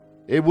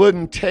It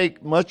wouldn't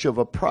take much of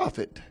a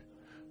prophet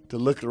to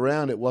look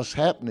around at what's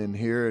happening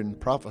here and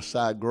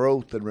prophesy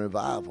growth and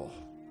revival.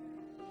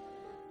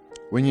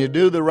 When you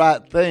do the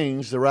right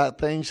things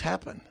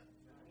happen.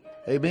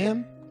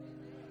 Amen?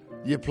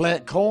 You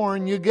plant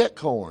corn, you get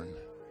corn.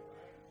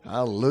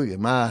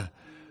 Hallelujah.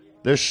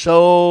 There's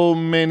so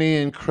many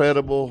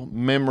incredible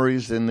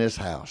memories in this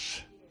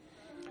house.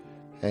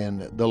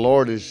 And the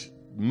Lord is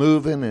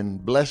moving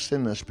and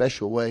blessing in a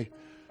special way.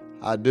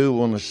 I do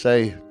want to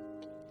say,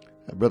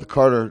 Brother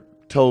Carter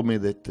told me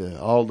that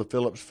all the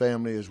Phillips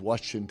family is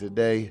watching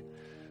today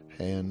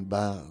and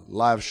by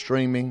live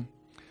streaming.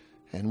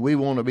 And we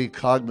want to be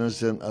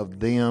cognizant of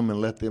them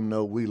and let them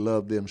know we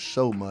love them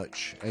so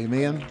much.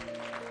 Amen?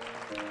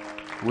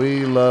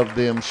 We love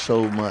them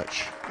so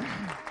much.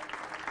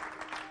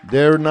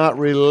 They're not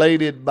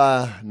related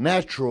by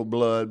natural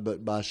blood,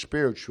 but by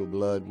spiritual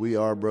blood. We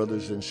are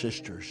brothers and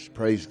sisters.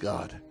 Praise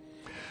God.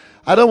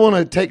 I don't want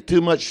to take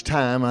too much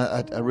time.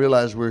 I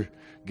realize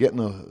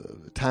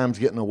time's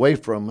getting away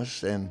from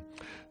us. And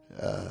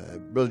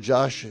Brother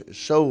Josh,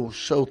 so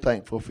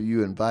thankful for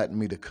you inviting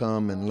me to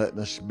come and letting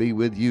us be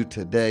with you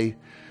today.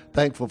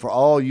 Thankful for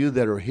all you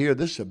that are here.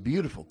 This is a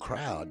beautiful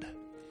crowd.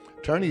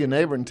 Turn to your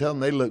neighbor and tell them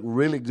they look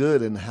really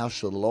good in the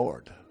house of the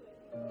Lord.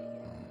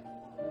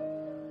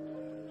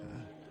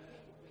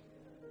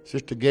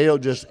 Sister Gail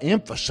just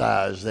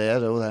emphasized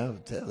that. Oh,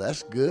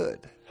 that's good.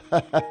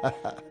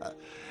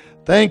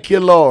 Thank you,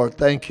 Lord.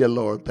 Thank you,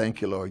 Lord.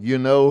 Thank you, Lord. You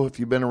know, if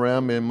you've been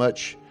around me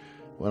much,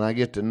 when I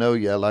get to know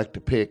you, I like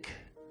to pick.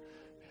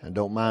 And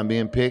don't mind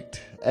being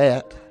picked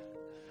at.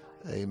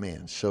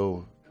 Amen.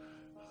 So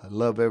I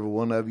love every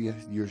one of you.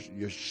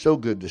 You're so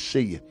good to see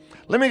you.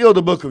 Let me go to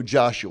the book of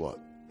Joshua.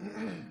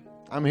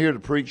 I'm here to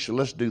preach, so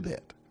let's do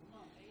that.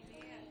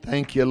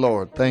 Thank you,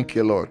 Lord. Thank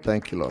you, Lord.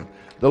 Thank you, Lord.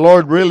 The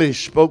Lord really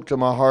spoke to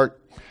my heart.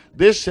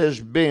 This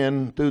has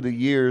been, through the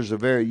years, a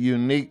very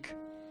unique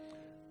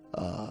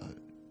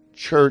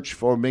church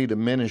for me to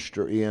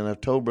minister in.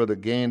 I've told Brother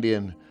Gandy,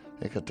 and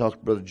I think I talked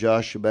to Brother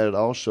Josh about it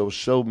also.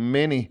 So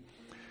many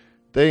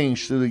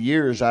things through the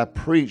years I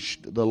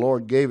preached, the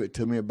Lord gave it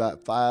to me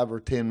about 5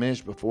 or 10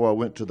 minutes before I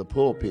went to the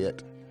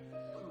pulpit.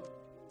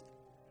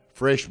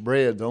 Fresh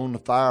bread on the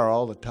fire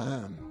all the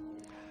time.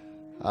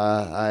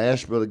 I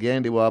asked Brother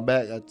Gandy a while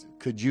back,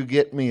 could you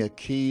get me a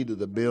key to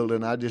the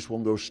building? I just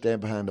want to go stand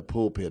behind the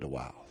pulpit a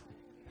while.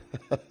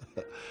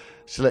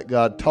 So let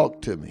God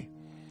talk to me.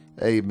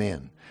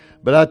 Amen.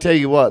 But I tell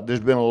you what,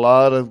 there's been a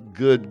lot of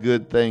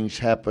good things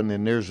happen,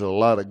 and there's a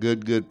lot of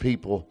good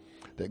people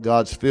that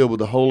God's filled with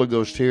the Holy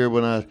Ghost here.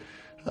 When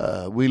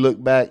we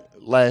look back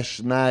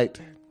last night,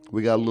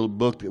 we got a little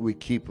book that we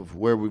keep of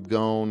where we've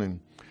gone and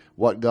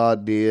what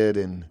God did,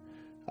 and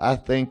I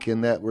think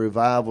in that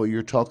revival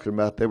you're talking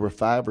about, there were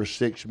 5 or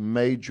 6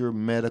 major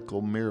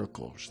medical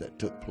miracles that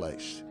took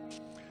place.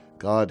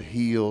 God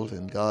healed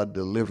and God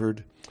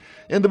delivered.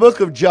 In the book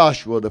of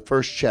Joshua, the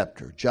first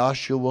chapter,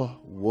 Joshua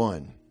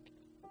 1.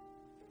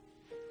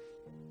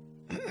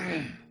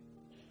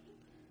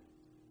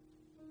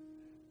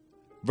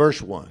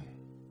 Verse 1.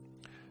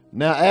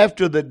 Now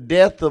after the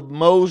death of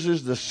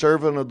Moses, the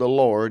servant of the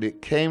Lord,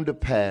 it came to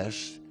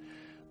pass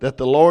that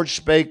the Lord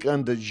spake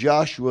unto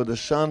Joshua the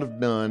son of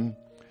Nun,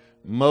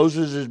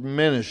 Moses'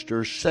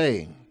 minister,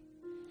 saying,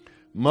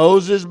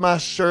 Moses my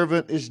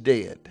servant is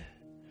dead.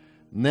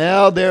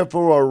 Now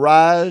therefore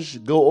arise,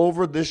 go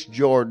over this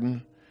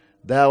Jordan,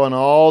 thou and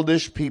all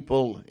this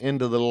people,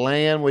 into the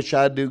land which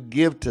I do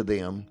give to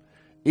them,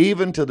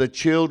 even to the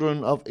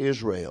children of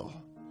Israel.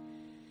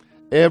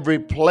 Every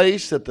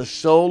place that the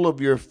sole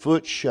of your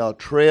foot shall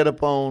tread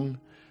upon,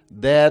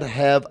 that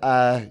have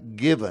I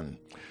given.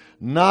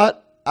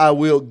 Not I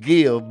will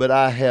give, but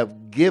I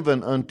have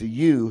given unto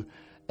you,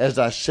 as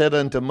I said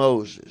unto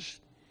Moses.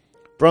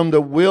 From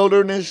the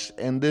wilderness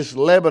and this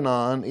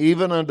Lebanon,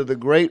 even unto the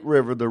great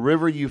river, the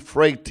river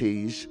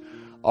Euphrates,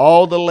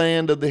 all the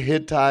land of the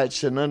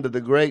Hittites, and unto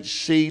the great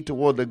sea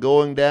toward the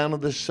going down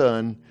of the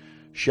sun,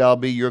 shall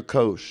be your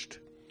coast.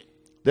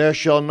 There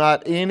shall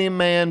not any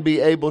man be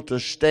able to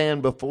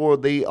stand before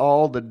thee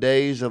all the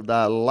days of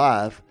thy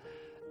life.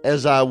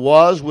 As I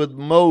was with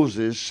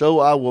Moses, so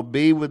I will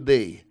be with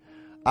thee.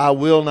 I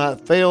will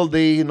not fail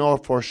thee nor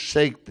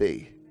forsake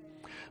thee.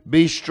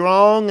 Be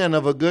strong and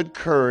of a good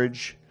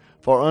courage,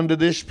 for unto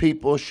this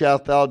people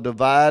shalt thou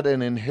divide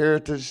an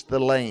inheritance the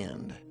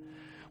land,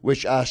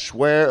 which I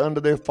swear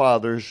unto their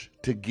fathers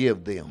to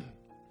give them.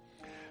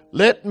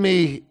 Let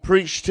me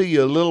preach to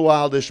you a little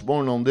while this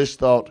morning on this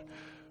thought,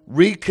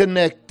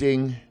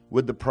 reconnecting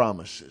with the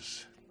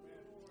promises.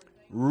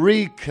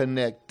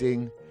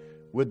 Reconnecting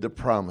with the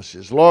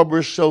promises. Lord,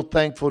 we're so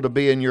thankful to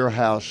be in your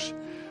house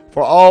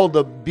for all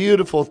the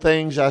beautiful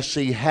things I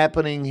see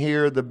happening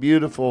here, the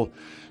beautiful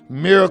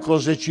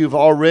miracles that you've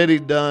already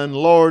done,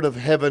 Lord of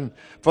heaven,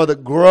 for the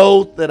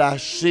growth that I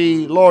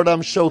see. Lord,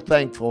 I'm so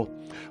thankful.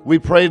 We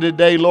pray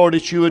today, Lord,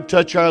 that you would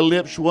touch our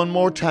lips one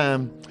more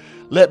time.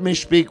 Let me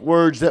speak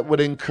words that would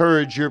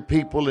encourage your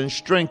people and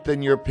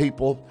strengthen your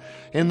people.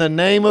 In the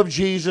name of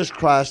Jesus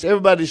Christ.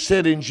 Everybody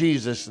said in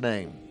Jesus'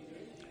 name.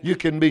 You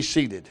can be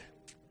seated.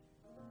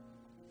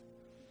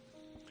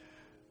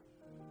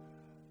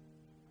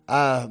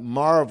 I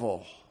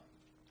marvel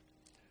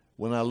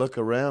when I look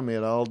around me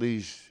at all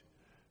these,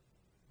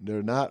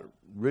 they're not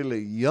really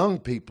young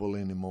people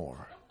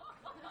anymore.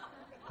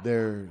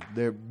 They're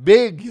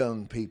big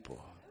young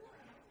people,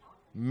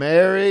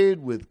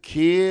 married with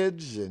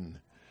kids and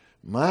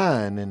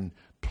and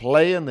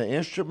playing the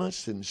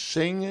instruments and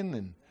singing,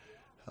 and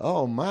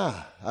oh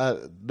my,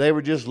 they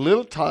were just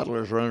little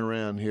toddlers running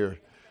around here,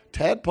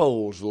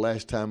 tadpoles the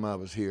last time I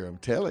was here. I'm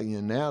telling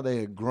you, now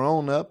they have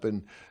grown up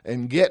and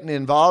getting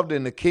involved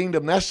in the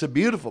kingdom. That's the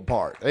beautiful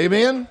part.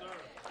 Amen?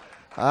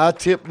 I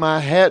tip my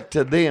hat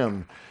to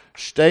them.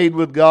 Stayed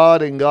with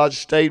God, and God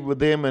stayed with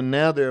them, and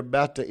now they're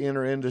about to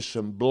enter into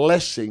some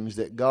blessings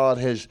that God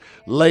has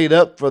laid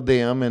up for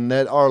them and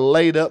that are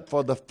laid up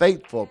for the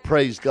faithful.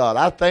 Praise God.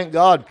 I thank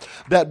God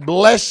that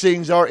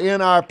blessings are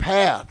in our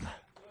path.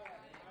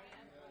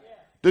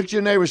 Look at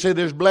your neighbor and say,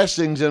 there's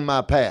blessings in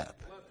my path.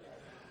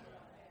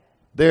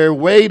 They're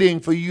waiting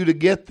for you to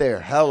get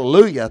there.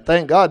 Hallelujah.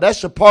 Thank God.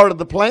 That's a part of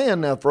the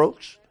plan now,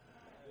 folks.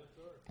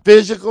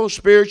 Physical,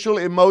 spiritual,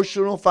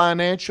 emotional,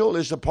 financial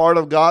is a part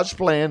of God's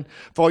plan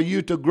for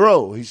you to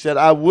grow. He said,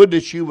 I would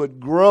that you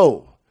would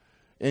grow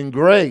in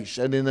grace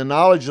and in the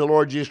knowledge of the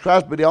Lord Jesus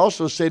Christ. But he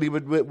also said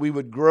we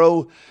would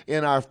grow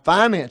in our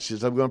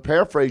finances. I'm going to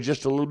paraphrase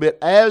just a little bit,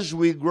 as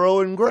we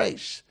grow in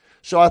grace.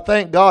 So I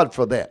thank God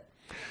for that.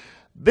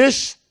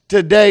 This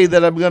today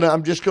that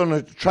I'm just going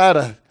to try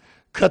to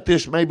cut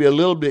this maybe a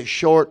little bit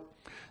short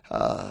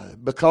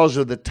because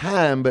of the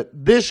time, but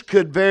this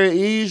could very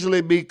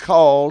easily be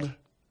called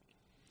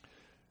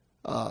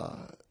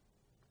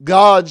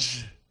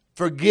God's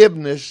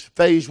forgiveness,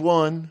 phase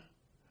 1,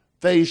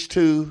 phase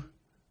 2,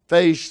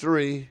 phase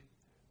 3,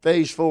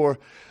 phase 4.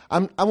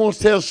 I want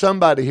to tell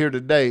somebody here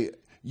today,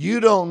 you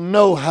don't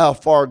know how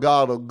far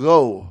God will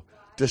go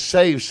to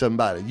save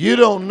somebody. You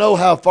don't know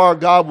how far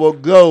God will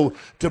go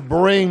to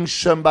bring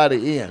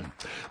somebody in.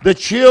 The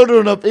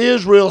children of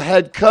Israel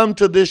had come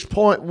to this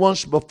point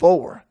once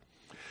before.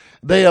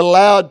 They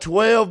allowed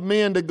 12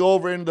 men to go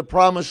over into the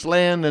promised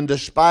land and to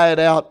spy it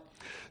out.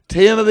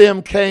 10 of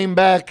them came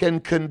back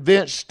and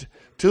convinced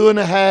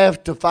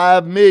 2.5 to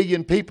 5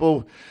 million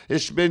people.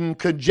 It's been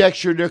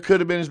conjectured there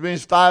could have been as many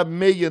as 5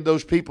 million,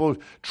 those people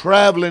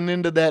traveling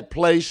into that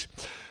place.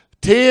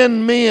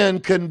 10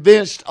 men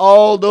convinced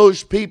all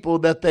those people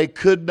that they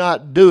could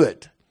not do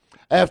it.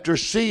 After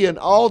seeing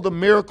all the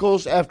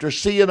miracles, after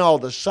seeing all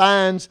the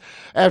signs,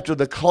 after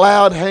the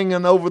cloud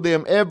hanging over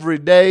them every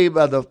day,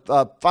 by the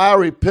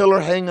fiery pillar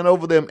hanging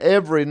over them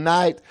every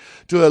night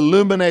to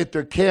illuminate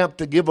their camp,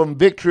 to give them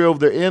victory over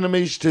their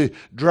enemies, to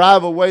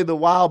drive away the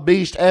wild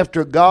beast,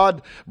 after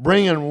God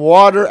bringing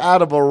water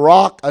out of a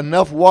rock,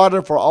 enough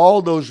water for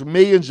all those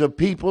millions of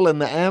people and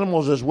the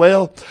animals as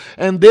well.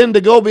 And then to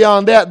go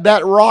beyond that,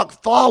 that rock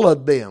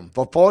followed them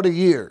for 40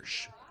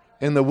 years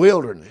in the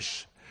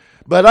wilderness.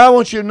 But I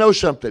want you to know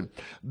something.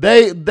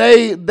 They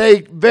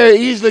very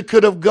easily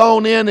could have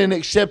gone in and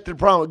accepted the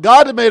promise.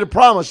 God had made a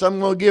promise. I'm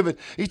going to give it.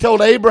 He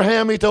told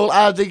Abraham, he told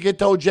Isaac, he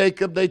told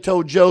Jacob, they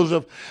told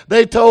Joseph.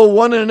 They told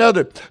one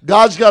another,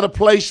 God's got a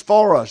place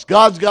for us.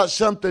 God's got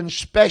something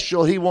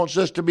special he wants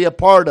us to be a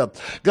part of.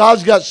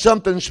 God's got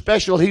something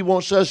special he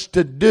wants us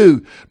to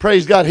do.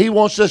 Praise God. He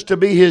wants us to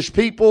be his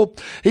people.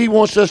 He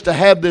wants us to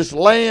have this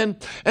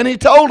land. And he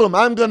told them,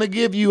 I'm going to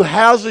give you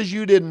houses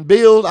you didn't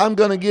build. I'm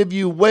going to give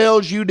you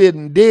wells you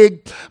didn't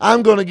dig.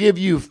 I'm going to give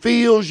you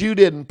fields you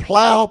didn't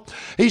plow.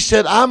 He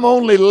said, I'm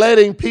only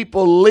letting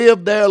people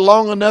live there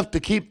long enough to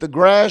keep the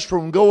grass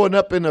from going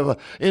up in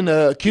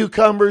the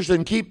cucumbers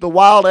and keep the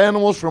wild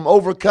animals from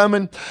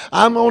overcoming.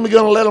 I'm only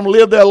going to let them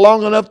live there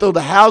long enough so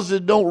the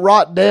houses don't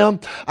rot down.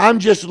 I'm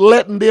just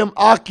letting them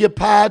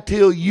occupy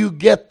till you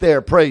get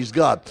there. Praise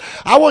God.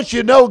 I want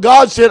you to know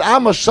God said,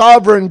 I'm a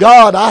sovereign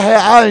God.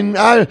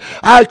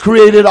 I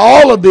created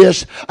all of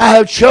this. I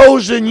have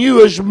chosen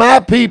you as my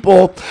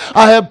people.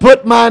 I have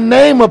put my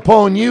name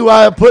upon you.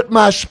 I have put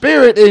my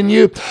spirit in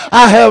you.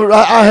 I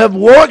have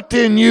worked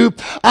in you.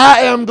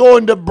 I am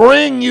going to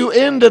bring you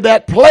into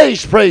that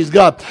place. Praise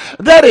God.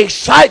 That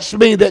excites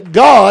me that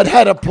God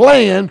had a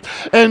plan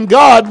and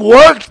God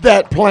worked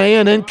that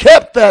plan and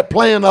kept that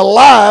plan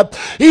alive.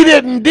 He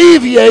didn't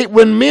deviate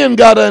when men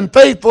got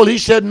unfaithful. He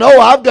said, no,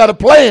 I've got a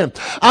plan.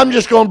 I'm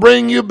just going to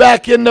bring you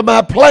back into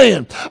my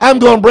plan. I'm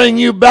going to bring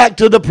you back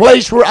to the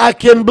place where I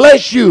can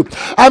bless you.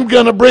 I'm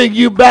going to bring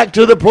you back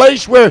to the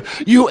place where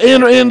you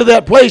enter into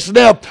that place.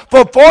 Now,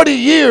 for 40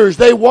 years,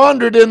 they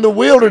wandered in the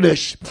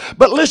wilderness.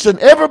 But listen,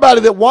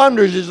 everybody that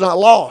wanders is not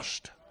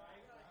lost.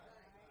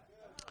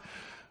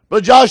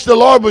 But Josh, the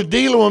Lord was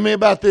dealing with me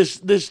about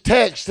this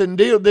text and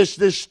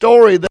this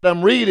story that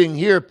I'm reading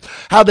here.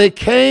 How they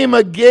came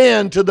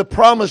again to the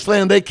promised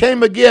land. They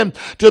came again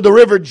to the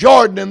river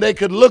Jordan, and they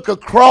could look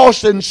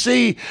across and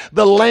see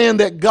the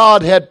land that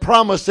God had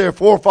promised their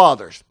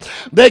forefathers.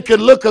 They could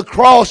look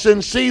across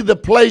and see the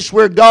place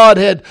where God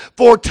had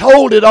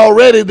foretold it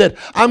already, that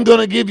I'm going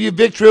to give you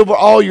victory over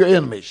all your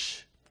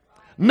enemies.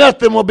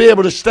 Nothing will be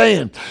able to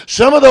stand.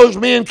 Some of those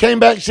men came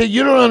back and said,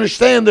 you don't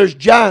understand, there's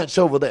giants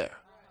over there.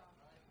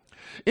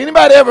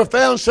 Anybody ever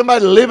found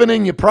somebody living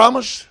in your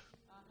promise?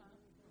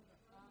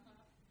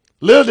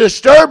 A little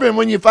disturbing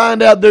when you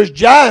find out there's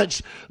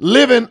giants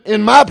living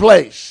in my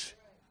place.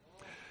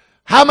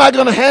 How am I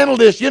going to handle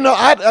this? You know,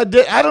 I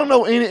don't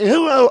know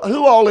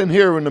who all in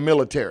here are in the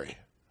military.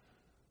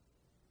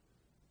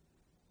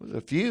 There's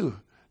a few.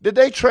 Did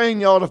they train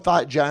y'all to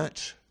fight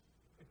giants?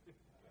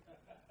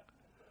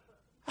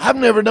 I've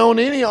never known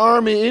any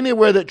army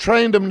anywhere that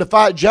trained them to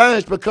fight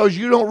giants, because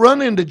you don't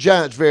run into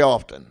giants very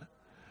often.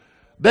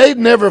 They'd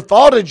never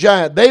fought a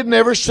giant. They'd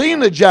never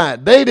seen a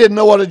giant. They didn't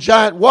know what a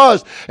giant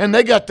was. And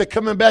they got to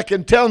coming back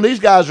and telling these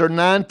guys are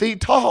 9 feet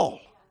tall.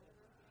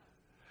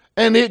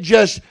 And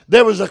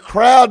there was a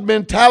crowd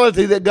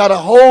mentality that got a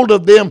hold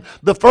of them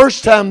the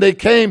first time they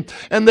came,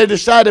 and they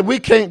decided, we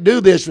can't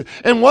do this.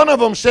 And one of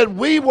them said,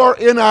 we were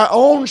in our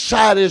own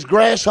sight as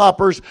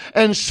grasshoppers,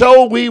 and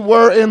so we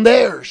were in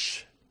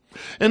theirs.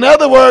 In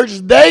other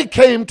words, they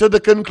came to the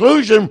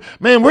conclusion,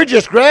 man, we're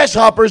just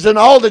grasshoppers, and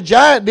all the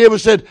giant did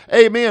was said,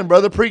 amen,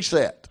 brother, preach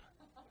that.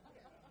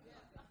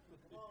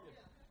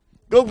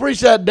 Go preach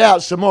that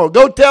doubt some more.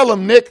 Go tell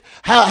them, Nick,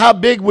 how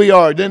big we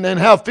are and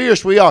how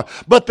fierce we are.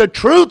 But the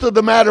truth of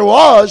the matter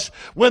was,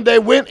 when they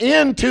went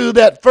into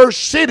that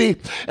first city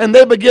and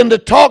they began to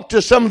talk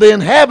to some of the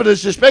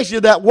inhabitants, especially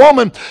that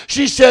woman,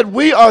 she said,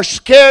 we are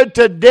scared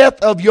to death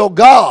of your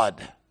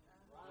God.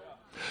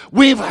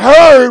 We've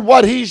heard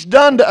what he's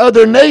done to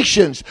other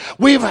nations.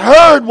 We've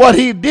heard what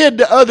he did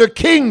to other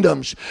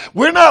kingdoms.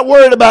 We're not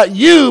worried about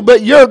you,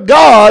 but your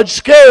God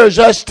scares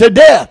us to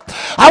death.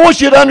 I want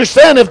you to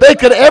understand, if they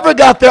could ever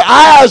got their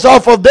eyes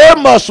off of their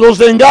muscles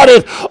and got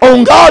it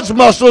on God's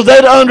muscles,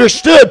 they'd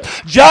understood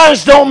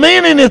giants don't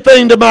mean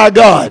anything to my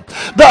God.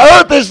 The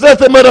earth is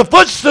nothing but a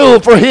footstool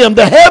for him.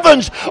 The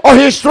heavens are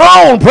his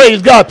throne,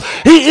 praise God.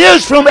 He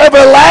is from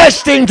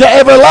everlasting to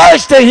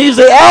everlasting. He's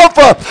the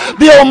Alpha,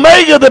 the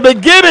Omega, the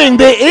beginning,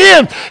 the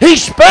end. He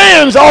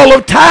spans all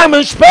of time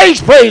and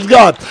space, praise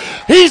God.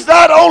 He's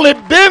not only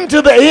been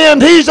to the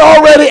end, he's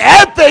already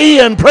at the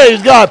end,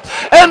 praise God,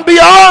 and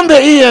beyond the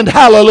end.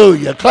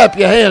 Hallelujah. Clap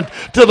your hand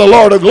to the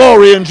Lord of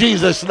glory in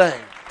Jesus' name.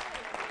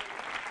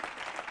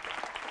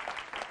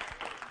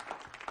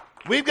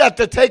 We've got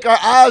to take our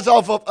eyes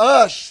off of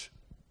us.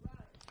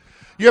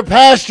 Your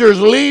pastor's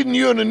leading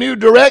you in a new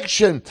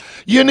direction.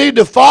 You need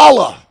to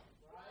follow.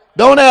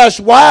 Don't ask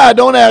why.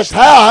 Don't ask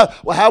how.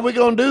 Well, how are we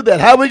going to do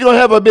that? How are we going to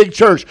have a big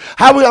church?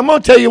 I'm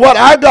going to tell you what.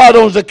 Our God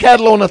owns the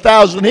cattle on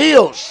 1,000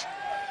 hills.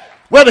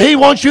 Whether he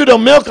wants you to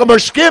milk them or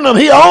skin them,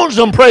 he owns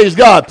them, praise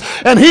God.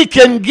 And he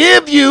can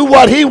give you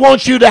what he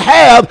wants you to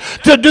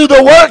have to do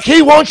the work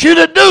he wants you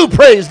to do,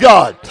 praise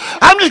God.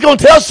 I'm just going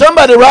to tell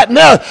somebody right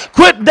now,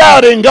 quit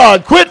doubting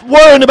God. Quit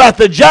worrying about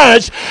the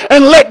giants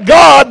and let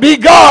God be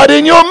God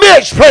in your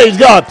midst, praise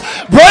God.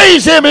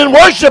 Praise him and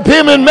worship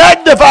him and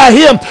magnify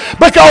him,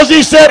 because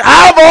he said,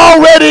 I've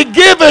already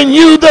given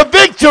you the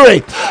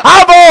victory.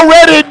 I've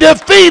already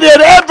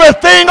defeated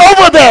everything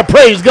over there,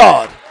 praise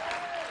God.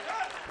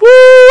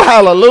 Woo,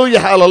 hallelujah,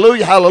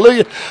 hallelujah,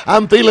 hallelujah.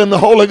 I'm feeling the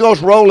Holy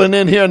Ghost rolling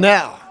in here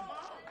now.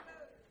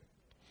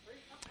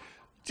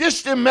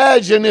 Just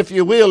imagine, if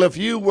you will, if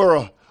you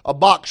were a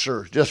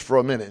boxer just for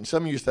a minute. And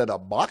some of you said, a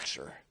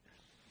boxer?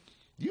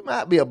 You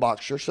might be a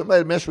boxer.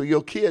 Somebody mess with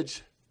your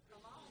kids.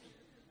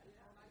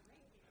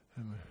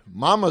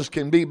 Mamas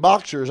can be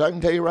boxers, I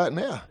can tell you right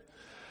now.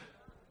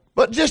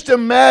 But just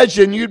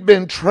imagine you'd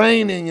been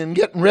training and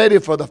getting ready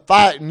for the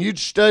fight, and you'd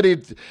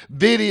studied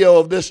video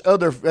of this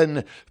other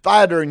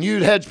fighter, and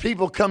you'd had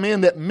people come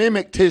in that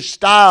mimicked his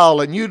style,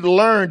 and you'd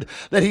learned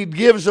that he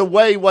gives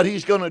away what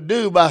he's going to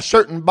do by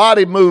certain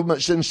body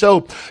movements. And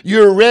so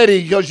you're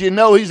ready because you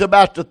know he's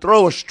about to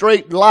throw a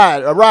straight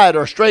right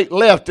or a straight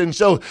left. And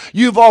so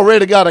you've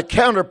already got a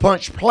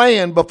counterpunch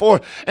planned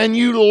before, and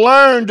you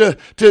learn to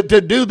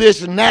do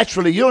this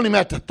naturally. You don't even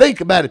have to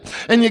think about it.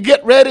 And you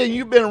get ready, and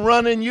you've been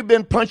running, you've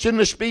been punching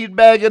the speed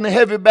bag and the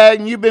heavy bag,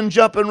 and you've been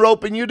jumping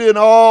rope, and you're doing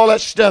all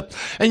that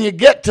stuff, and you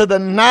get to the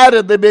night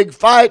of the big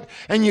fight,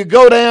 and you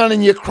go down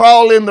and you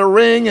crawl in the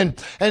ring, and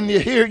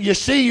you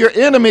see your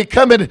enemy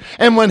coming,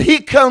 and when he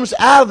comes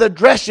out of the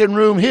dressing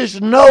room, his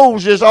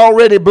nose is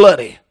already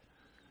bloody.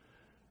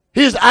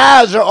 His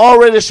eyes are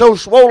already so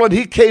swollen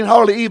he can't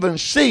hardly even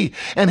see,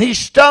 and he's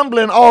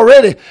stumbling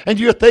already, and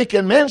you're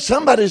thinking, man,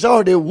 somebody's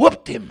already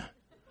whooped him.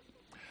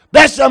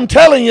 I'm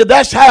telling you,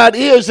 that's how it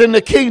is in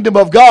the kingdom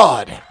of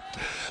God.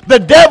 The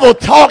devil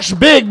talks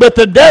big, but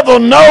the devil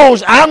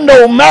knows I'm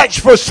no match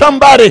for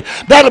somebody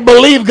that'll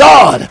believe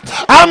God.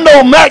 I'm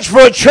no match for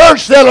a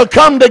church that'll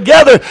come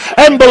together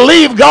and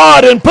believe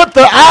God and put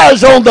their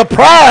eyes on the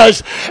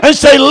prize and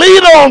say,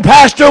 lead on,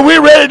 Pastor.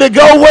 We're ready to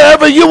go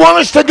wherever you want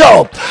us to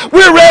go.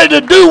 We're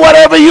ready to do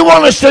whatever you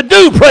want us to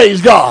do,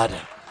 praise God.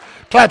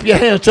 Clap your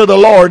hands to the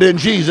Lord in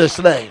Jesus'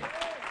 name.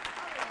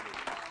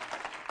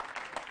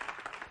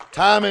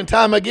 Time and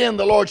time again,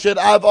 the Lord said,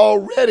 I've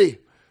already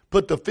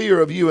put the fear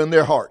of you in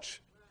their hearts.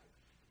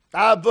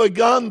 I've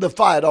begun the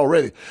fight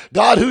already.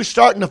 God, who's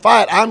starting the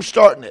fight? I'm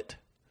starting it.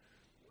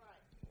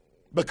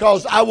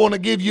 Because I want to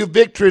give you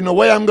victory. And the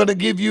way I'm going to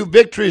give you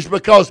victory is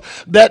because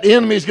that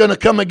enemy is going to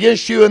come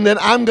against you, and then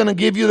I'm going to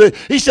give you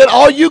He said,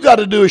 all you got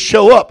to do is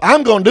show up.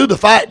 I'm going to do the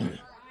fighting.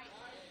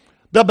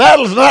 The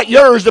battle's not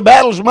yours, the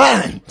battle's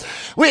mine.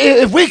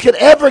 If we could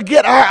ever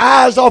get our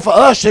eyes off of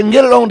us and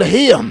get it onto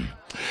Him,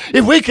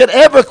 if we could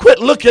ever quit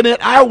looking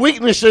at our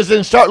weaknesses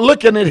and start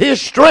looking at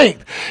His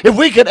strength, if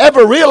we could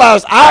ever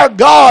realize our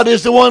God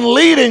is the one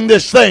leading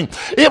this thing,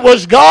 it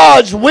was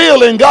God's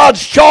will and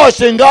God's choice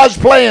and God's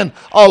plan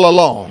all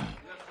along.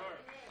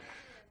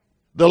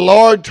 The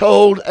Lord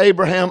told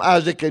Abraham,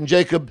 Isaac, and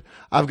Jacob,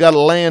 I've got a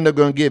land I'm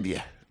going to give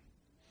you.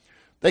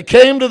 They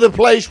came to the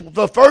place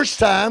the first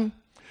time,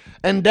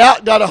 and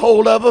doubt got a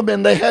hold of them,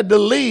 and they had to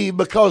leave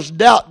because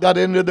doubt got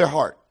into their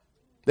heart.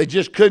 They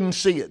just couldn't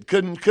see it,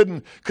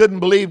 couldn't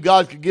believe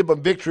God could give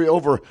them victory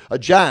over a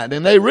giant.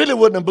 And they really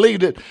wouldn't have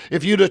believed it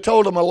if you'd have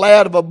told them a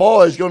lad of a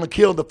boy is going to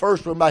kill the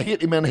first one by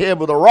hitting him in the head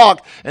with a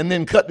rock and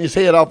then cutting his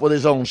head off with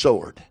his own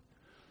sword.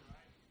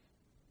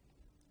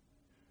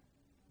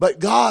 But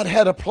God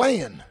had a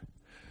plan.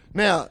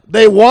 Now,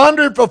 they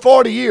wandered for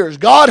 40 years.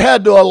 God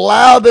had to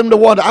allow them to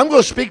wander. I'm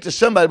going to speak to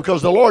somebody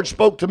because the Lord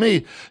spoke to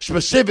me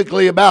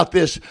specifically about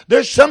this.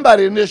 There's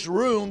somebody in this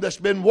room that's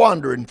been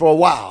wandering for a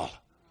while.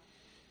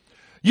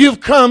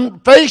 You've come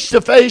face to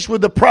face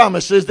with the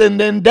promises, and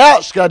then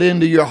doubts got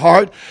into your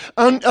heart.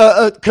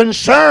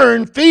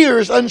 Concern,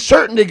 fears,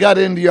 uncertainty got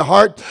into your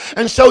heart.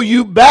 And so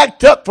you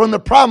backed up from the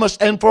promise,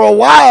 and for a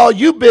while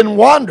you've been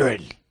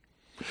wandering.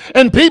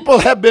 And people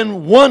have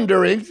been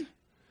wondering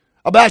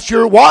about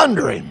your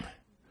wandering.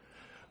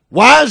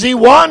 Why is he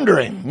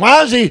wandering?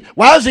 Why is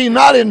he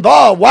not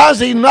involved? Why is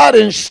he not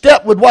in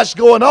step with what's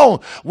going on?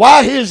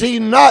 Why is he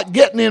not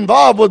getting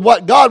involved with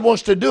what God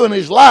wants to do in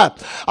his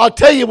life? I'll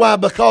tell you why.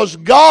 Because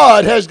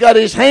God has got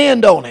his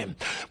hand on him.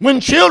 When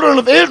children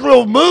of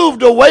Israel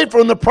moved away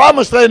from the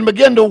promised land and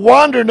began to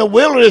wander in the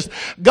wilderness,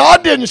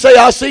 God didn't say,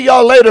 I'll see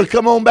y'all later.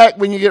 Come on back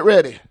when you get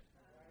ready.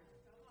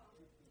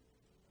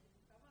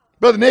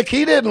 Brother Nick,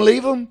 he didn't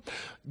leave them.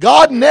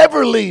 God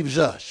never leaves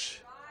us.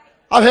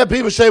 I've had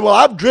people say, well,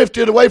 I've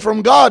drifted away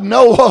from God.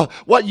 No,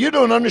 what you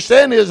don't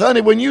understand is,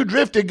 honey, when you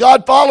drifted,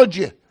 God followed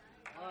you.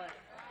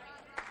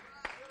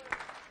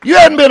 You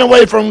hadn't been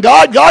away from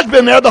God. God's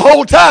been there the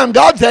whole time.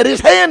 God's had his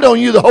hand on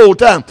you the whole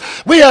time.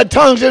 We had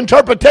tongues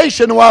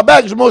interpretation a while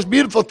back. It's the most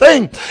beautiful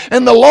thing.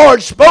 And the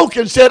Lord spoke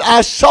and said, I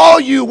saw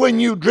you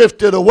when you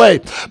drifted away.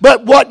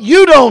 But what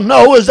you don't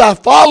know is I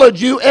followed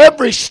you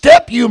every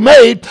step you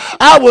made.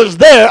 I was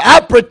there. I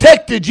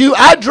protected you.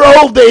 I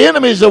drove the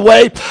enemies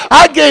away.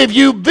 I gave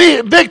you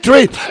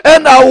victory.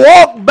 And I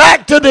walked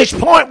back to this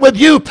point with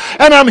you.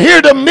 And I'm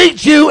here to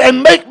meet you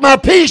and make my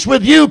peace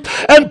with you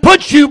and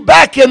put you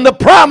back in the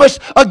promise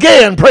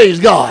again. Praise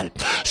God.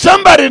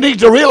 Somebody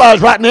needs to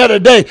realize right now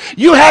today,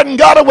 you hadn't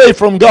got away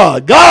from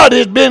God. God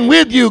has been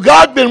with you.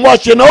 God's been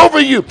watching over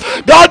you.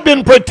 God's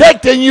been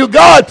protecting you.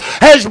 God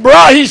has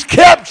he's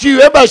kept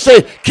you. Everybody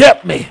say,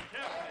 kept me.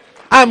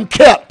 I'm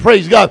kept,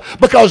 praise God,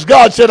 because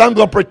God said I'm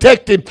going to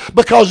protect him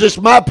because it's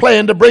my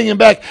plan to bring him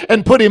back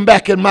and put him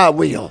back in my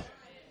will.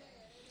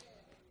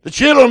 The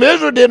children of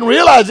Israel didn't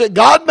realize that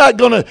God's not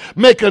going to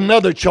make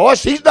another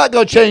choice. He's not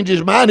going to change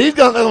his mind. He's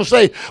not going to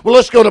say, well,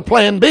 let's go to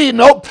plan B.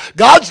 Nope.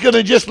 God's going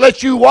to just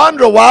let you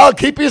wander a while,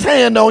 keep his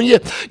hand on you,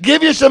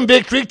 give you some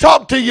victory,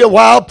 talk to you a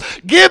while,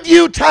 give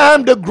you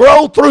time to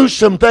grow through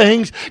some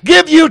things,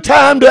 give you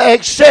time to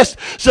access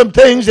some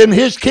things in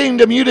his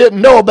kingdom you didn't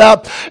know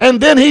about.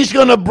 And then he's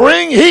going to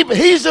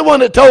he's the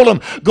one that told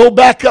them, go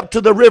back up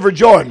to the river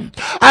Jordan.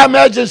 I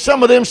imagine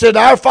some of them said,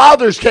 our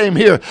fathers came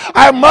here.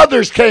 Our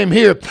mothers came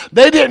here.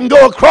 They didn't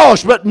go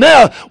across, but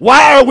now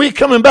why are we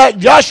coming back?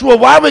 Joshua,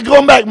 why are we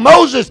going back?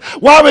 Moses,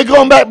 why are we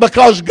going back?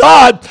 Because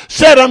God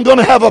said I'm going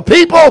to have a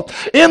people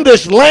in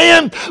this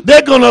land.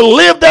 They're going to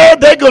live there.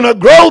 They're going to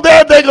grow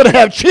there. They're going to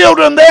have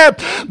children there.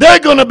 They're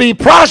going to be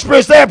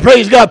prosperous there.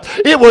 Praise God.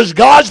 It was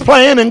God's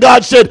plan, and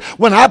God said,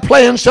 when I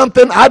plan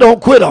something, I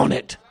don't quit on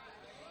it.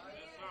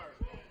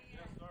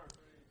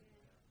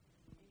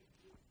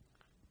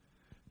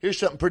 Here's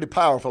something pretty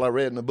powerful I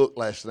read in the book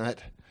last night.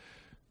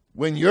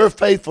 When your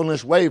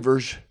faithfulness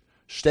wavers,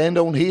 stand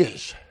on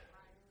his.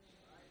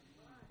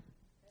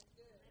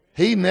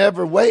 He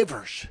never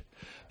wavers.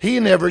 He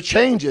never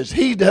changes.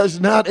 He does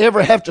not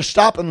ever have to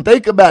stop and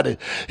think about it.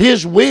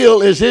 His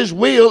will is his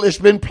will. It's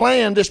been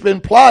planned. It's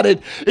been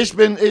plotted. It's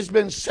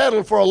been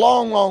settled for a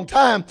long, long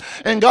time.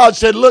 And God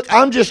said, look,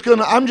 I'm just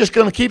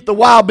gonna keep the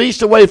wild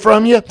beast away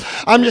from you.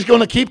 I'm just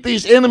gonna keep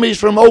these enemies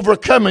from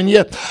overcoming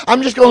you.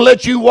 I'm just gonna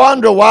let you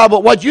wander a while.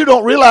 But what you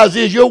don't realize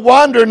is your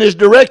wandering is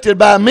directed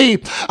by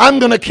me. I'm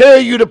gonna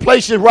carry you to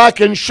places where I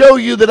can show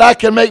you that I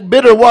can make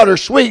bitter water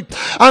sweet.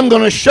 I'm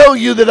gonna show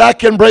you that I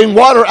can bring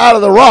water out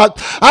of the rock.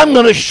 I'm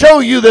gonna show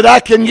you that I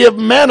can give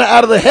manna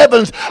out of the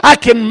heavens. I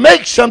can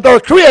make something or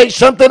create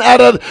something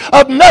out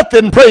of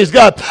nothing, praise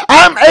God.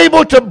 I'm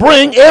able to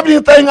bring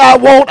everything I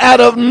want out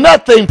of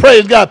nothing,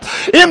 praise God.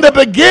 In the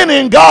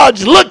beginning,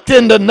 God's looked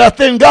into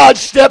nothing. God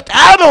stepped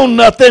out on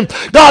nothing.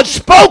 God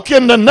spoke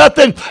into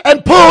nothing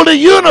and pulled the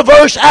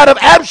universe out of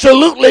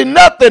absolutely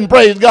nothing,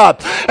 praise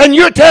God. And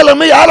you're telling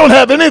me I don't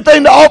have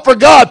anything to offer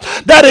God.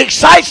 That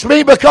excites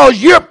me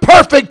because you're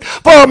perfect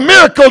for a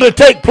miracle to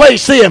take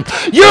place in.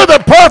 You're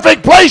the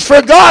perfect place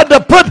for God to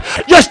put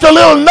just a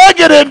little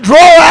nugget and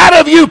draw out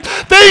of you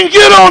things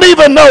you don't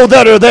even know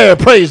that are there.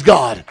 Praise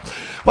God.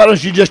 Why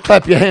don't you just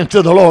clap your hand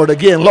to the Lord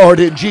again? Lord,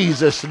 in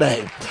Jesus'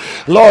 name.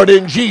 Lord,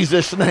 in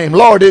Jesus' name.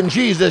 Lord, in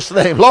Jesus'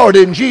 name. Lord,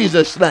 in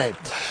Jesus' name.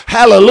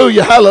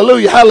 Hallelujah,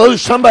 hallelujah, hallelujah.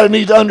 Somebody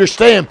needs to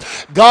understand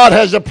God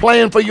has a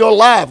plan for your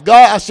life.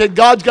 I said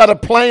God's got a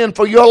plan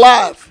for your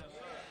life.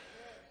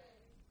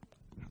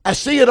 I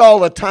see it all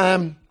the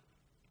time.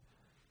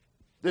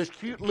 There's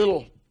cute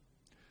little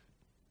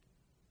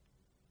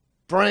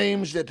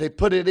frames that they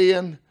put it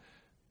in.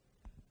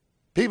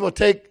 People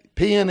take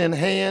pen in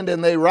hand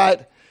and they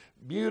write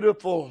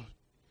beautiful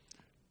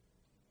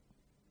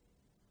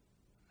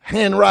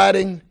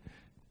handwriting.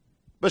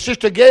 But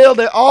Sister Gail,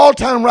 their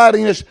all-time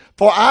writing is,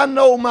 for I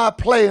know my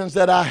plans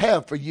that I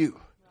have for you.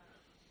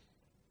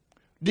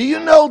 Do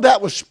you know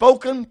that was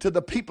spoken to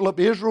the people of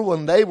Israel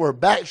when they were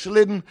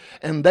backslidden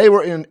and they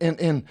were in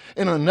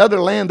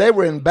another land? They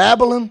were in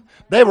Babylon.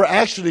 They were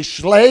actually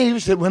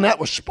slaves when that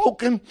was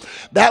spoken.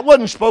 That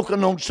wasn't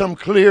spoken on some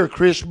clear,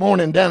 crisp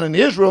morning down in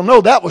Israel.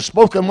 No, that was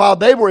spoken while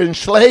they were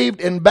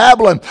enslaved in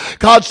Babylon.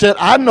 God said,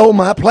 I know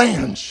my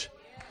plans.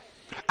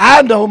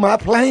 I know my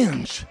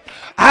plans.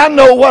 I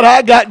know what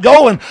I got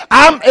going.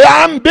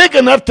 I'm big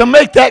enough to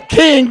make that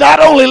king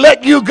not only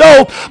let you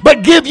go,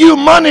 but give you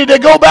money to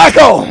go back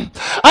home.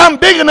 I'm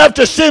big enough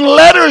to send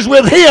letters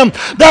with him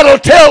that'll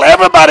tell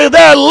everybody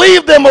there,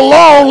 leave them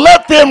alone,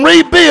 let them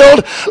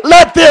rebuild,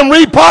 let them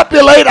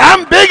repopulate.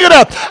 I'm big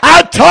enough.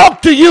 I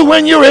talk to you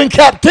when you're in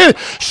captivity.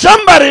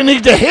 Somebody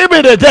needs to hear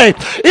me today.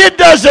 It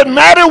doesn't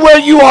matter where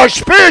you are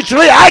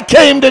spiritually. I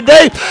came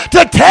today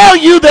to tell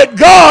you that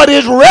God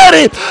is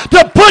ready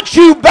to put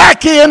you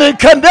back in and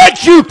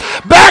connect you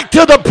back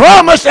to the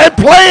promise and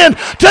plan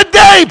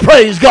today.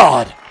 Praise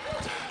God.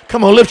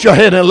 Come on, lift your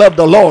head and love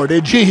the Lord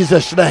in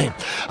Jesus' name.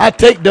 I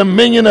take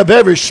dominion of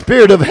every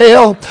spirit of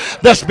hell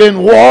that's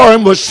been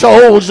warring with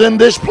souls in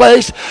this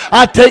place.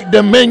 I take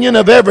dominion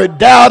of every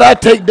doubt. I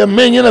take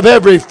dominion of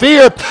every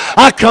fear.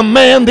 I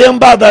command them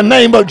by the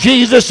name of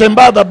Jesus and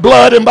by the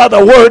blood and by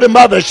the word and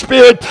by the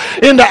spirit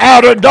in the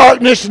outer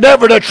darkness,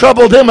 never to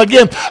trouble them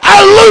again.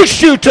 I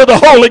loose you to the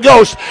Holy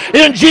Ghost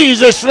in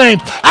Jesus' name.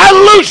 I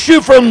loose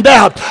you from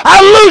doubt.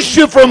 I loose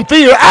you from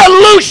fear. I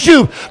loose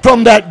you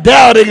from that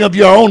doubting of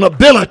your own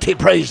ability.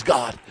 Praise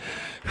God.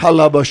 In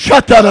the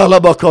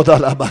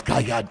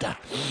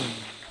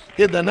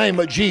name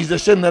of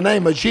Jesus, in the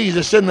name of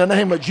Jesus, in the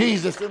name of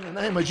Jesus, in the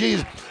name of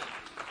Jesus.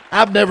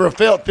 I've never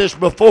felt this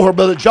before,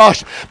 Brother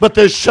Josh, but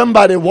there's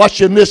somebody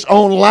watching this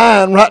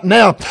online right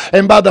now,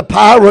 and by the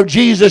power of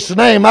Jesus'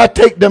 name, I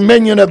take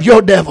dominion of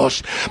your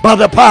devils. By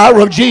the power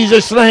of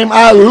Jesus' name,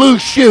 I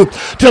loose you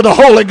to the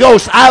Holy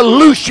Ghost. I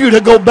loose you to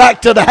go back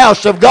to the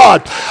house of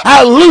God.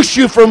 I loose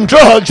you from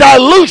drugs. I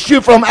loose you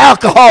from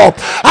alcohol.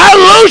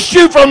 I loose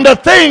you from the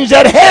things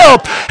that hell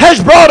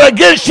has brought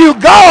against you.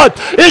 God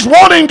is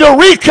wanting to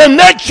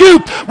reconnect you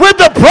with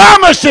the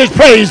promises,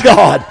 praise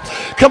God.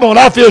 Come on,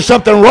 I feel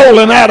something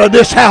rolling out of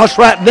this house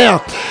right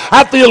now.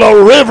 I feel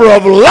a river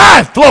of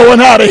life flowing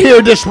out of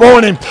here this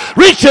morning,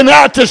 reaching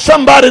out to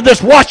somebody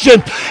that's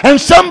watching, and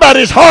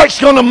somebody's heart's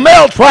going to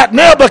melt right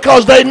now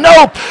because they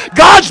know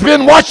God's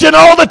been watching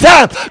all the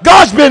time.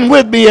 God's been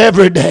with me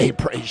every day.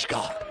 Praise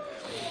God.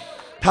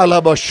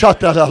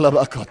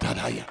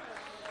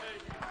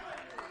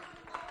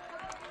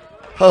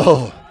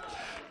 Oh,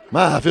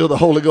 I feel the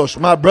Holy Ghost.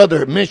 My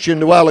brother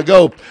mentioned a while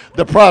ago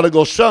the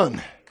prodigal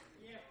son.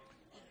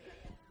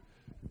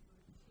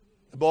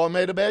 The boy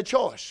made a bad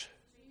choice.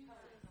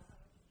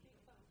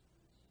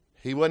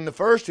 He wasn't the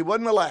first, he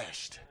wasn't the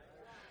last.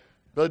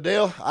 Brother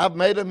Dale, I've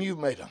made them, you've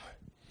made them.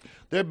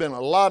 There have been a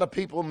lot of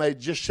people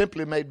just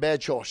simply made bad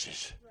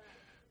choices.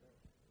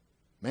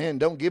 Man,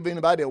 don't give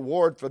anybody an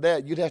award for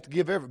that. You'd have to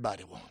give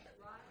everybody one.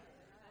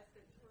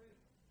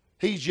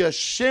 He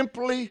just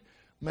simply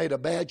made a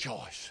bad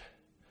choice.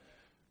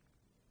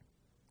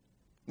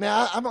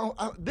 Now,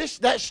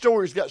 that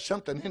story's got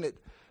something in it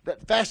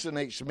that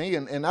fascinates me,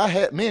 and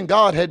me and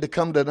God had to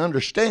come to an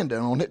understanding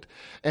on it.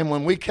 And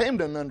when we came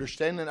to an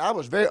understanding, I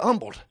was very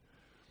humbled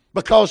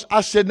because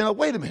I said, "Now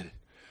wait a minute,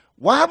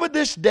 why would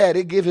this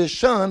daddy give his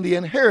son the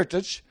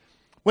inheritance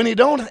when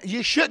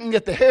you shouldn't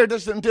get the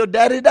inheritance until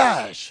daddy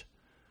dies?"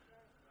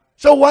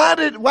 So why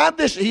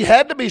this? He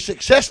had to be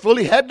successful.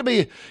 He had to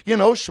be,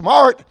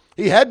 smart.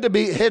 He had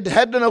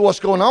to know what's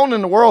going on in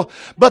the world.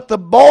 But the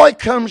boy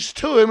comes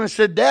to him and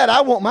said, "Dad,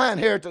 I want my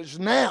inheritance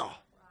now."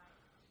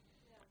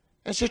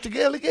 And Sister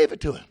Gail gave it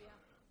to him.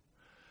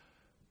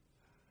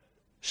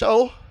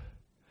 So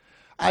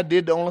I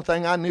did the only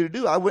thing I knew to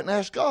do. I went and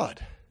asked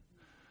God,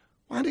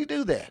 "Why did he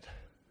do that?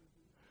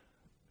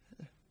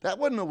 That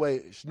wasn't the way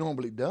it's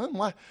normally done.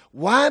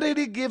 Why did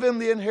he give him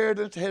the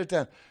inheritance ahead of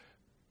time?"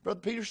 Brother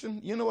Peterson,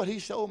 you know what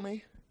he told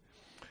me?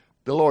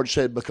 The Lord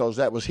said, because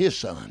that was his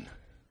son,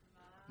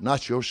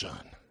 not your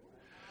son.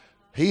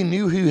 He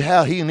knew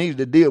how he needed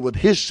to deal with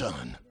his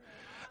son.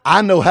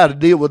 I know how to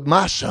deal with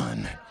my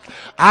son.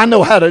 I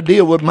know how to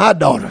deal with my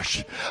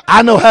daughters.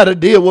 I know how to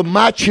deal with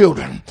my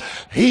children.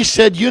 He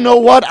said, you know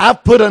what?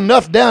 I've put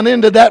enough down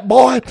into that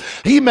boy.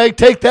 He may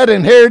take that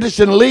inheritance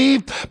and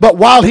leave, but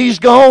while he's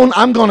gone,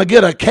 I'm going to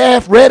get a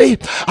calf ready.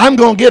 I'm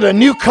going to get a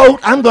new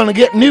coat. I'm going to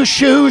get new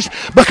shoes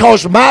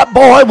because my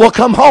boy will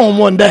come home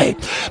one day.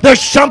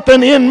 There's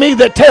something in me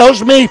that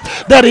tells me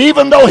that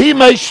even though he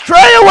may stray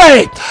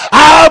away,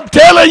 I'm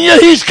telling you,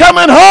 he's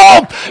coming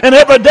home. And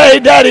every day,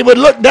 Daddy would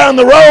look down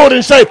the road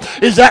and say,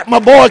 is that my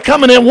boy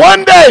coming in?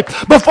 One day,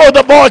 before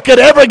the boy could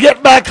ever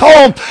get back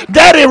home,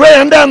 Daddy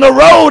ran down the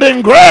road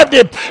and grabbed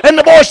him. And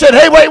the boy said,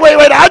 hey, wait,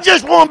 I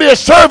just want to be a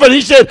servant.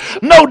 He said,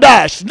 no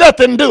dice,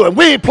 nothing doing.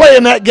 We ain't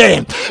playing that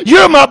game.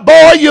 You're my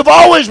boy. You've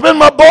always been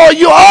my boy.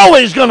 You're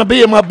always going to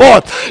be my boy.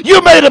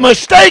 You made a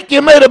mistake.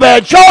 You made a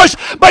bad choice,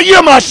 but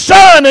you're my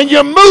son, and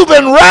you're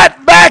moving right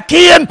back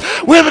in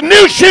with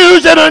new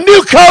shoes and a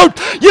new coat.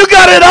 You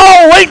got it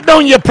all waiting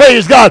on you,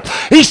 praise God.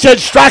 He said,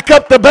 strike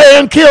up the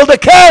band, kill the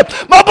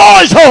calf. My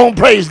boy's home,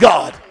 praise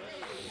God.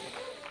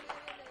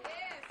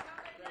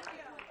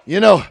 You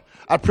know,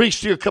 I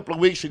preached here a couple of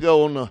weeks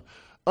ago on the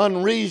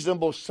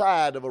unreasonable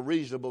side of a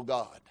reasonable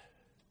God.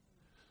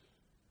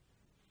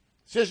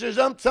 Says there's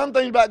some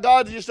things about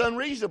God that are just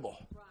unreasonable.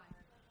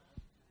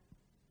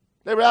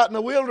 They were out in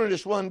the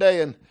wilderness one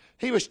day, and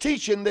he was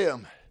teaching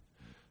them.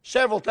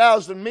 Several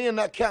thousand men,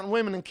 not counting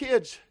women and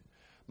kids.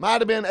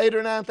 Might have been 8,000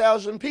 or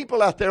 9,000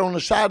 people out there on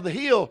the side of the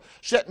hill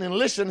sitting and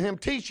listening to him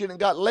teaching. And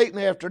got late in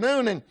the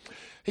afternoon, and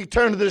he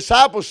turned to the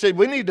disciples and said,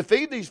 we need to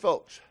feed these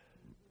folks.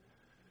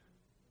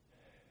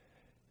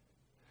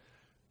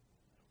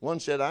 One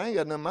said, I ain't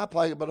got nothing in my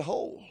pocket but a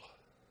hole.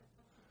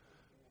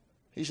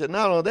 He said,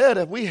 not only that,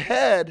 if we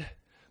had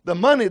the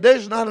money,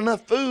 there's not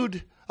enough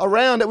food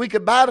around that we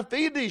could buy to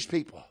feed these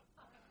people.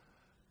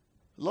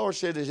 The Lord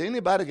said, has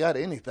anybody got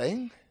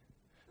anything?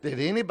 Did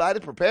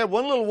anybody prepare?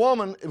 One little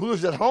woman who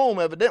was at home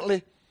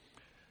evidently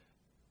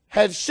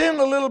had sent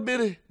a little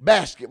bitty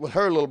basket with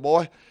her little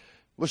boy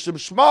with some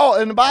small,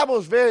 and the Bible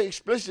is very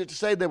explicit to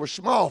say they were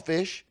small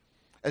fish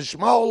and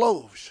small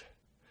loaves.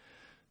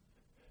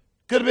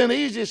 Could have been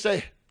easy to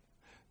say,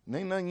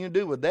 ain't nothing you can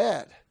do with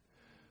that.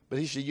 But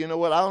he said, you know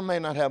what, I may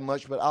not have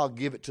much, but I'll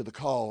give it to the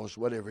cause,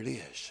 whatever it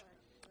is.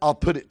 I'll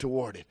put it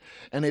toward it.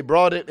 And they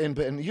brought it,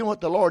 and you know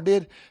what the Lord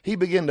did? He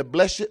began to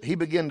bless it. He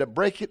began to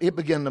break it. It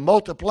began to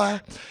multiply.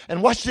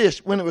 And watch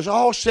this. When it was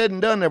all said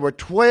and done, there were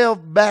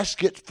 12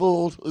 baskets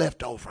full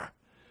left over.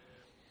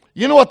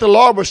 You know what the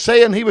Lord was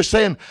saying? He was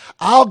saying,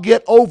 I'll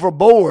get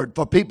overboard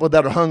for people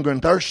that are hungry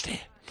and thirsty.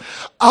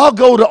 I'll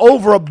go to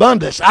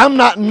overabundance. I'm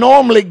not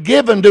normally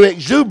given to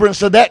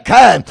exuberance of that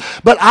kind,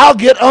 but I'll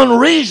get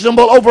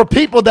unreasonable over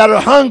people that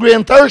are hungry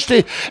and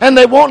thirsty and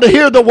they want to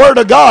hear the word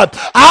of God.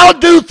 I'll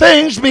do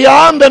things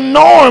beyond the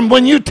norm.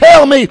 When you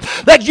tell me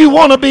that you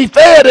want to be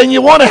fed and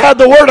you want to have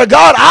the word of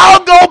God,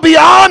 I'll go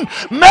beyond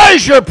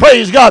measure,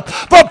 praise God,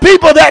 for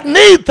people that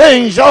need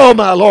things. Oh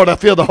my Lord, I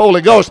feel the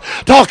Holy Ghost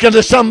talking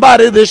to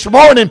somebody this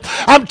morning.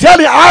 I'm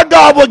telling you, our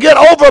God will get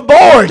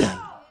overboard.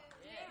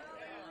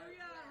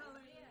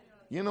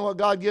 You know what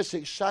God gets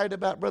excited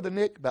about, Brother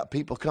Nick? About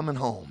people coming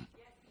home.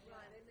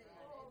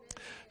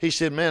 He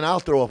said, man,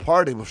 I'll throw a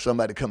party with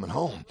somebody coming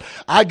home.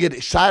 I get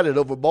excited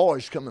over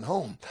boys coming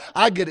home.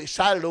 I get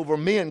excited over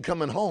men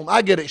coming home.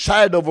 I get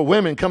excited over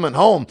women coming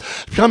home,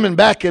 coming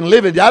back and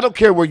living. I don't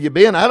care where you've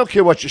been. I don't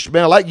care what you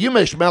smell like. You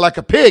may smell like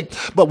a pig,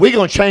 but we're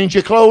going to change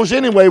your clothes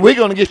anyway. We're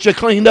going to get you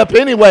cleaned up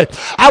anyway.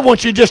 I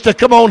want you just to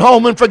come on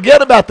home and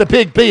forget about the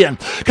pig peeing.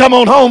 Come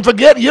on home,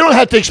 forget. You don't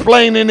have to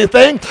explain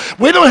anything.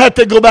 We don't have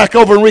to go back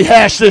over and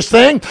rehash this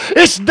thing.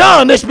 It's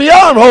done. It's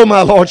beyond. Oh,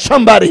 my Lord,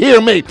 somebody hear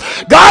me.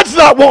 God's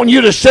not wanting you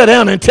to sit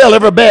down and tell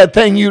every bad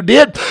thing you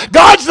did.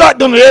 God's not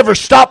going to ever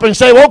stop and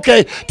say,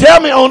 okay,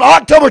 tell me on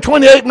October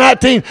 28,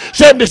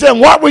 1977,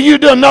 what were you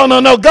doing? No.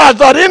 God's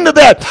not into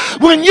that.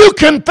 When you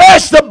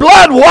confess, the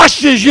blood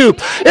washes you.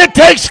 It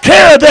takes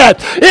care of that.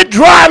 It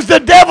drives the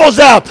devils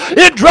out.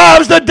 It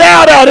drives the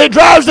doubt out. It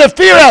drives the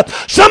fear out.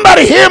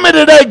 Somebody hear me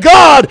today.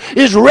 God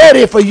is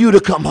ready for you to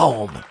come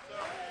home.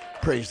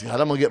 Praise God.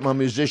 I'm going to get my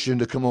musician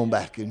to come on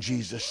back in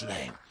Jesus'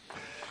 name.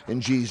 In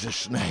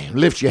Jesus' name.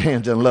 Lift your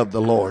hands and love the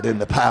Lord in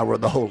the power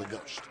of the Holy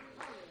Ghost.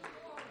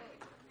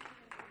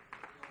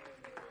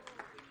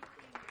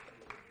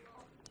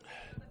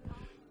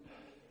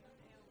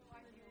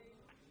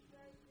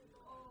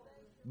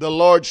 The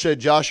Lord said,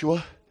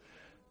 Joshua,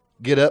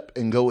 get up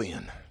and go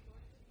in.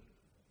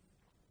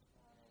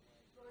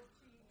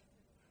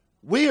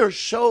 We are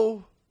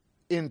so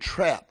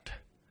entrapped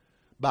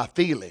by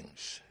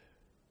feelings.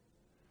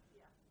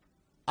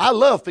 I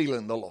love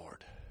feeling the Lord.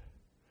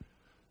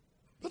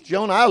 But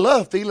Jonah, I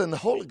love feeling the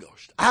Holy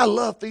Ghost. I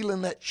love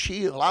feeling that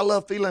chill.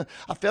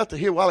 I felt it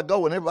here a while ago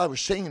when everybody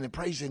was singing and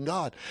praising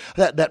God.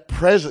 That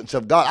presence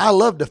of God. I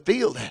love to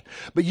feel that.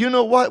 But you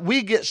know what?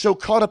 We get so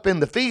caught up in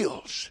the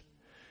feels.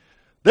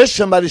 There's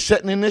somebody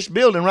sitting in this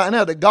building right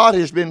now that God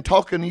has been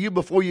talking to you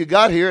before you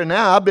got here, and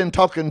now I've been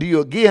talking to you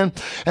again.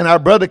 And our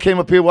brother came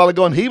up here a while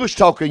ago, and he was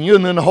talking to you,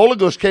 and then the Holy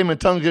Ghost came in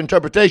tongues of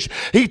interpretation.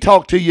 He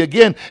talked to you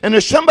again. And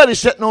there's somebody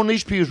sitting on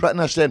these pews right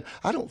now saying,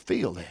 I don't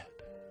feel that.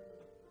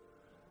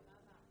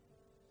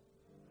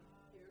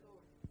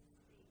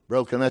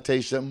 Bro, can I tell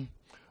you something?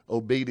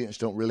 Obedience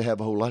don't really have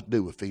a whole lot to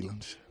do with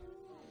feelings.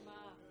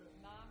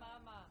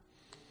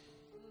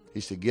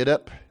 He said, get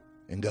up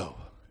and go.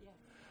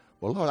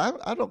 Well, Lord,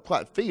 I don't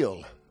quite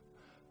feel.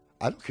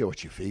 I don't care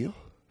what you feel.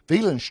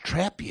 Feelings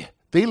trap you.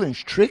 Feelings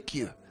trick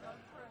you.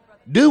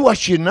 Do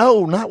what you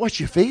know, not what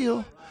you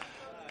feel.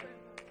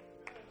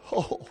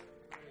 Oh.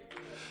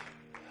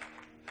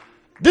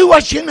 Do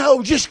what you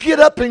know. Just get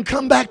up and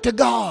come back to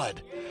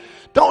God.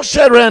 Don't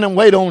sit around and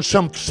wait on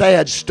some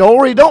sad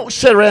story. Don't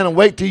sit around and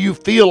wait till you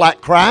feel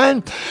like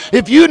crying.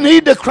 If you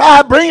need to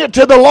cry, bring it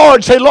to the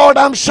Lord. Say, Lord,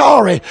 I'm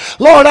sorry.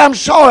 Lord, I'm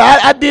sorry.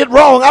 I did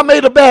wrong. I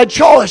made a bad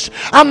choice.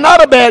 I'm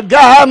not a bad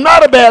guy. I'm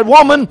not a bad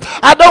woman.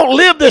 I don't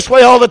live this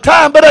way all the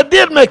time, but I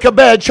did make a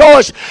bad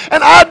choice.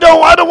 And I don't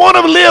want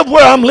to live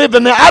where I'm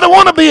living now. I don't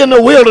want to be in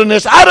the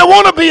wilderness. I don't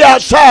want to be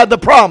outside the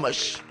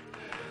promise.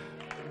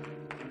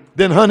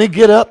 Then, honey,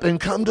 get up and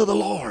come to the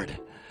Lord.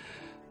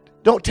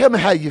 Don't tell me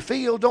how you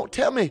feel. Don't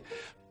tell me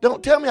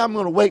I'm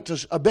going to wait till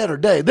a better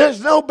day. There's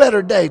no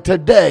better day.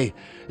 Today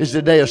is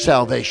the day of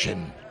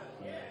salvation.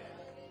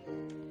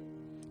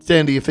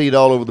 Stand to your feet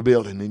all over the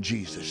building in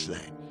Jesus'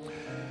 name.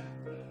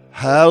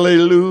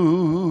 Hallelujah.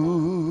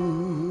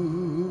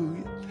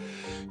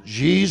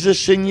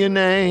 Jesus in your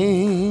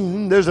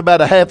name. There's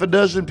about a half a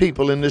dozen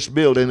people in this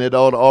building that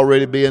ought to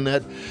already be in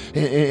the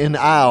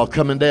aisle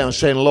coming down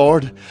saying,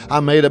 Lord, I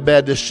made a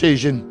bad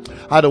decision.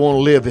 I don't want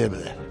to live in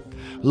it.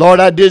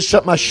 Lord, I did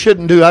something I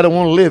shouldn't do. I don't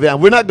want to live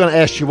in. We're not going to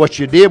ask you what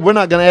you did. We're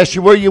not going to ask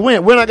you where you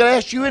went. We're not going to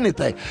ask you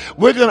anything.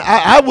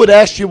 I would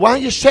ask you, why are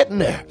you sitting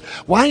there?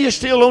 Why are you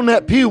still on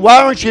that pew?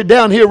 Why aren't you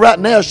down here right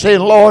now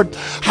saying, Lord,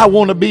 I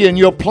want to be in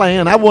your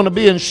plan. I want to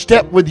be in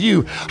step with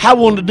you. I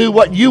want to do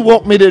what you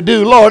want me to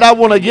do. Lord, I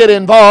want to get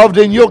involved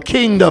in your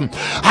kingdom.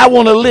 I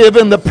want to live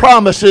in the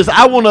promises.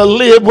 I want to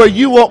live where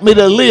you want me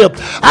to live.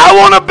 I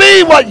want to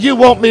be what you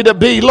want me to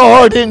be,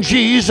 Lord, in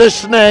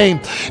Jesus' name.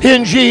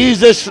 In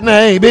Jesus'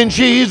 name. In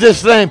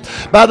Jesus' name,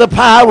 by the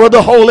power of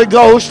the Holy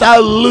Ghost, I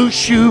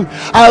loose you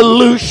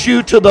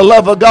to the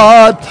love of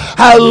God.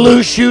 I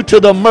loose you to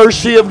the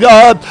mercy of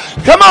God.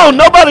 Come on,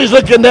 nobody's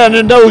looking down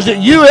their nose at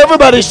you.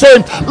 Everybody's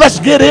saying, let's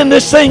get in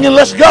this thing and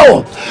let's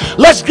go.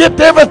 Let's get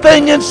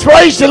everything in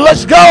place and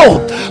let's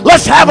go.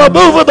 Let's have a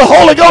move of the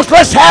Holy Ghost.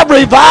 Let's have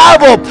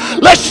revival.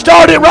 Let's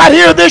start it right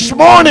here this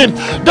morning.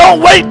 Don't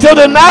wait till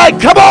the night.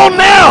 Come on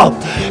now.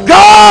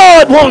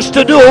 God wants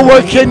to do a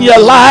work in your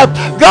life.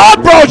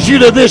 God brought you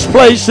to this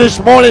place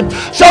this morning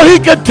so he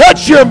could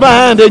touch your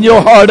mind and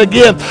your heart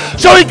again,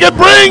 so he could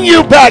bring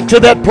you back to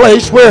that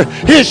place where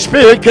his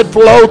spirit could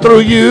flow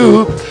through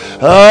you.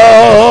 Oh,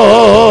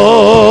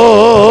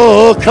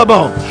 come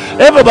on.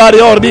 Everybody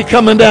ought to be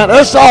coming down.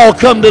 Let's all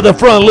come to the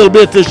front a little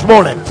bit this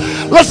morning.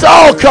 Let's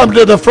all come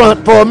to the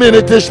front for a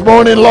minute this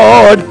morning,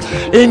 Lord.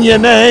 In your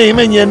name,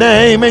 in your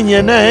name, in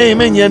your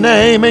name, in your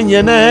name, in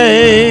your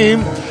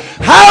name.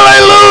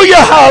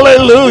 Hallelujah,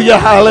 hallelujah,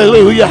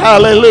 hallelujah,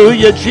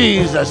 hallelujah,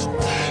 Jesus.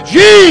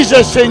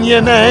 Jesus in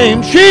your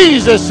name,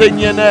 Jesus in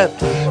your name.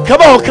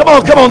 Come on, come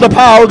on, come on. The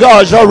power of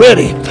God's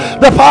already.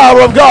 The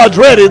power of God's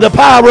ready. The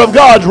power of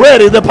God's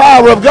ready. The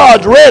power of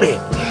God's ready.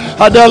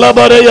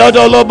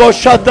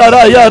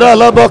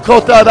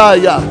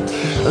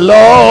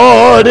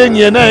 Lord, in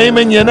your name,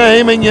 in your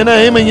name, in your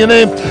name, in your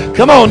name.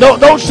 Come on,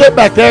 don't sit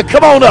back there.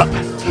 Come on up.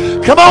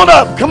 Come on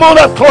up. Come on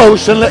up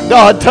close and let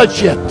God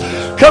touch you.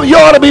 Come, you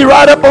ought to be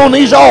right up on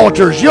these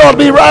altars. You ought to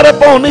be right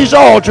up on these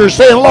altars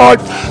saying,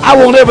 Lord, I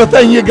want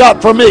everything you got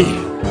for me.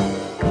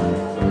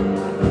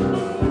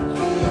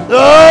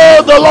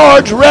 Oh, the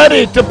Lord's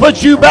ready to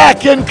put you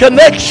back in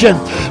connection.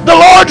 The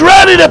Lord's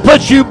ready to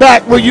put you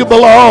back where you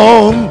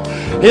belong.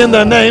 In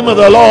the name of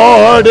the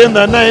Lord, in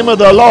the name of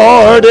the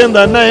Lord, in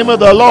the name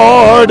of the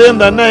Lord, in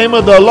the name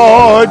of the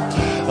Lord.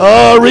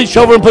 Oh, reach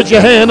over and put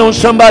your hand on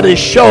somebody's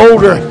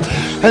shoulder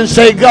and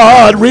say,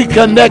 God,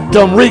 reconnect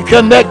them,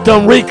 reconnect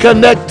them,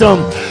 reconnect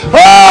them.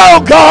 Oh,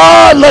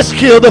 God, let's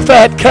kill the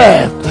fat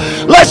calf.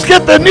 Let's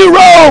get the new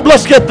robe.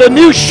 Let's get the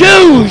new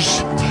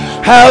shoes.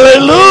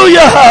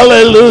 Hallelujah,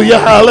 hallelujah,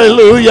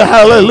 hallelujah,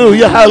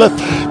 hallelujah,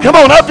 hallelujah. Come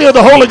on, I feel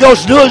the Holy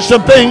Ghost doing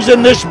some things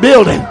in this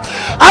building.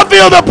 I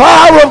feel the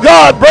power of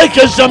God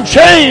breaking some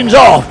chains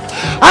off.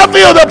 I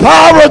feel the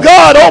power of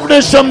God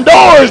opening some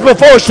doors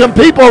before some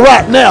people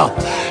right now.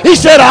 He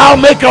said, I'll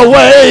make a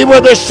way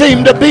where there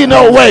seemed to be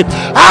no way.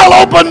 I'll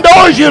open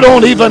doors you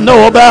don't even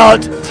know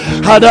about.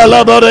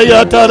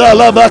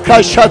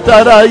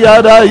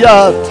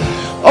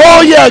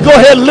 Oh yeah, go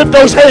ahead and lift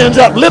those hands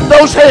up. Lift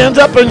those hands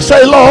up and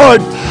say,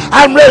 Lord,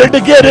 I'm ready to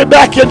get it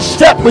back in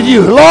step with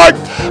you. Lord,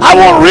 I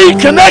want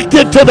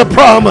reconnected to the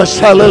promise.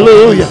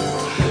 Hallelujah.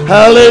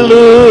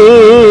 Hallelujah,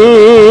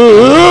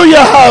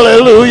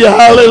 hallelujah,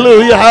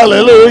 hallelujah,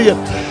 hallelujah.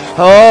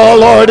 Oh,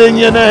 Lord, in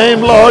your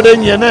name, Lord,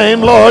 in your name,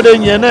 Lord,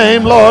 in your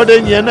name, Lord,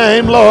 in your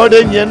name, Lord,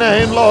 in your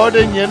name, Lord,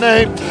 in your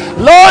name,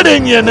 Lord,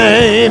 in your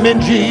name, in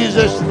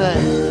Jesus'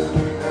 name.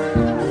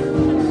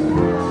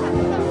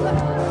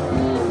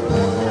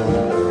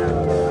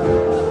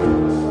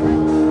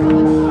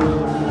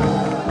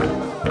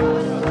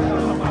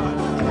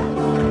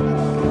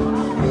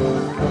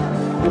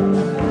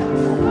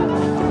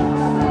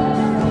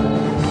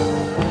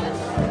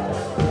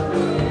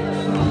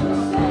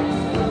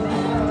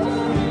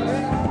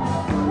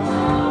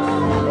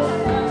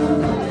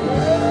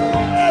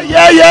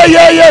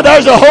 yeah.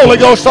 There's the Holy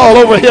Ghost all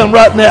over him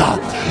right now.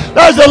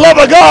 There's the love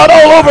of God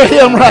all over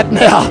him right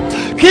now.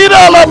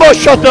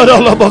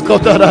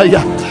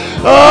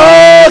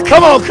 Oh,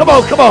 come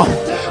on.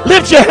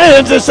 Lift your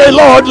hands and say,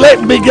 Lord,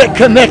 let me get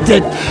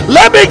connected.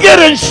 Let me get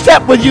in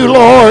step with you,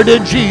 Lord,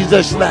 in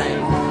Jesus'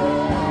 name.